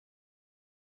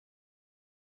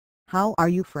How are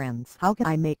you friends? How can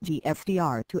I make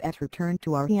GSTR-2 return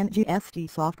to our AeonGST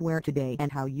software today,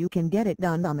 and how you can get it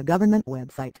done on the government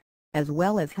website, as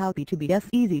well as how P2B's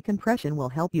easy compression will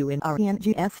help you in our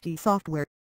AeonGST software.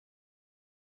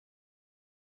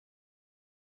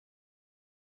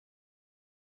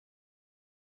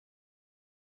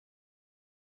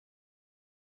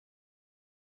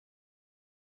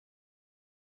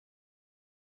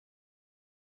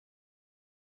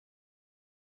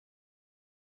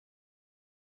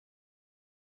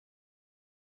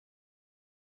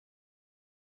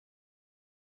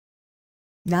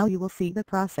 Now you will see the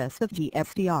process of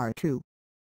GSTR-2.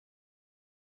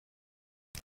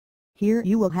 Here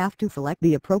you will have to select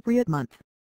the appropriate month.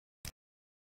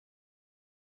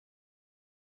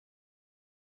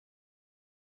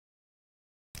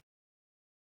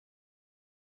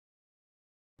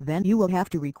 Then you will have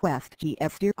to request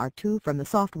GSTR-2 from the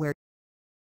software.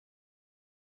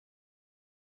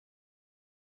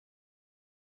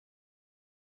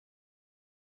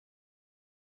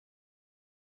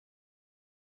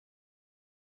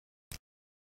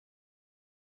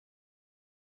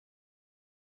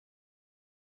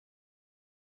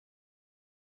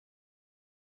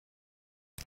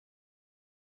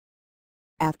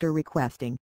 After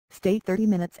requesting, stay 30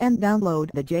 minutes and download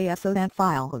the JSON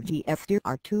file of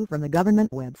GSTR-2 from the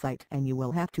government website, and you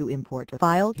will have to import the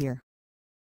file here.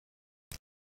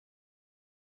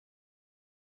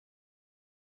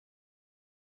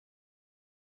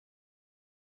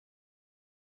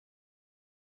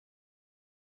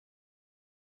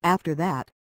 After that,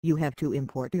 you have to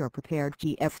import your prepared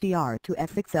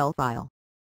GSTR-2 Excel file.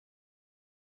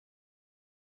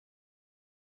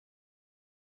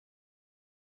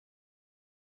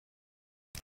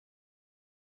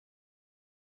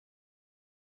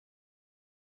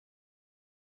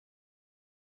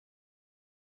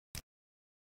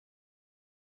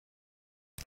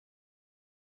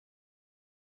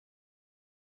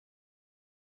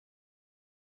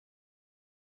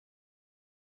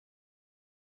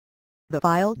 The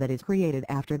file that is created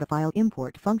after the file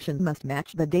import function must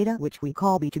match the data, which we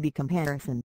call B2B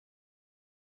comparison.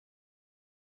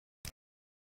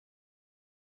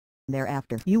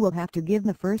 Thereafter you will have to give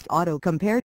the first auto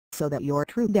compare, so that your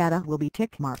true data will be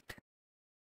tick marked.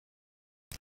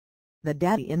 The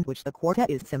data in which the quota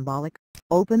is symbolic,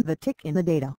 open the tick in the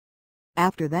data.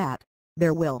 After that,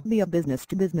 there will be a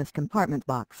business-to-business compartment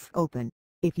box open.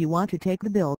 If you want to take the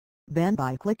bill, then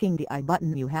by clicking the I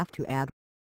button you have to add.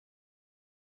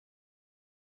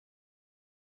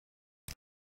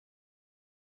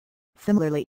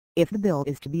 Similarly, if the bill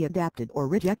is to be adapted or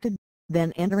rejected,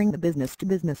 then entering the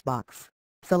business-to-business box,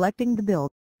 selecting the bill,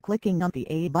 clicking on the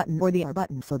A button or the R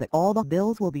button so that all the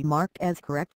bills will be marked as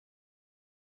correct.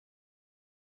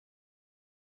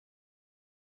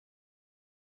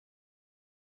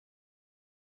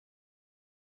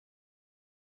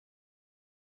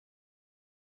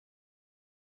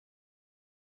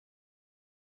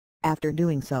 After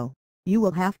doing so, you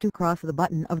will have to cross the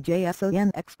button of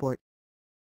JSON Export.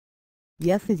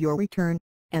 Yes is your return,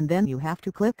 and then you have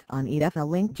to click on Edit a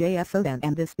link JSON,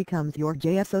 and this becomes your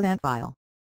JSON file.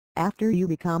 After you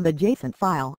become the JSON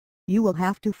file, you will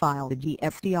have to file the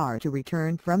GSTR to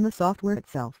return from the software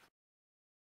itself.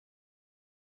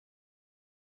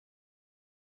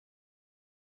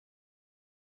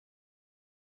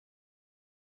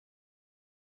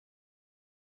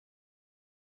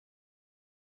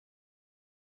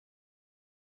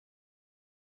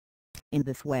 In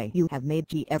this way you have made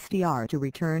GSTR to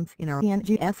returns in our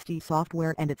AeonGST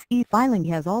software, and its e-filing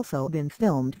has also been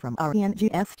filmed from our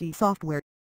AeonGST software.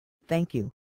 Thank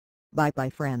you. Bye bye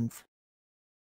friends.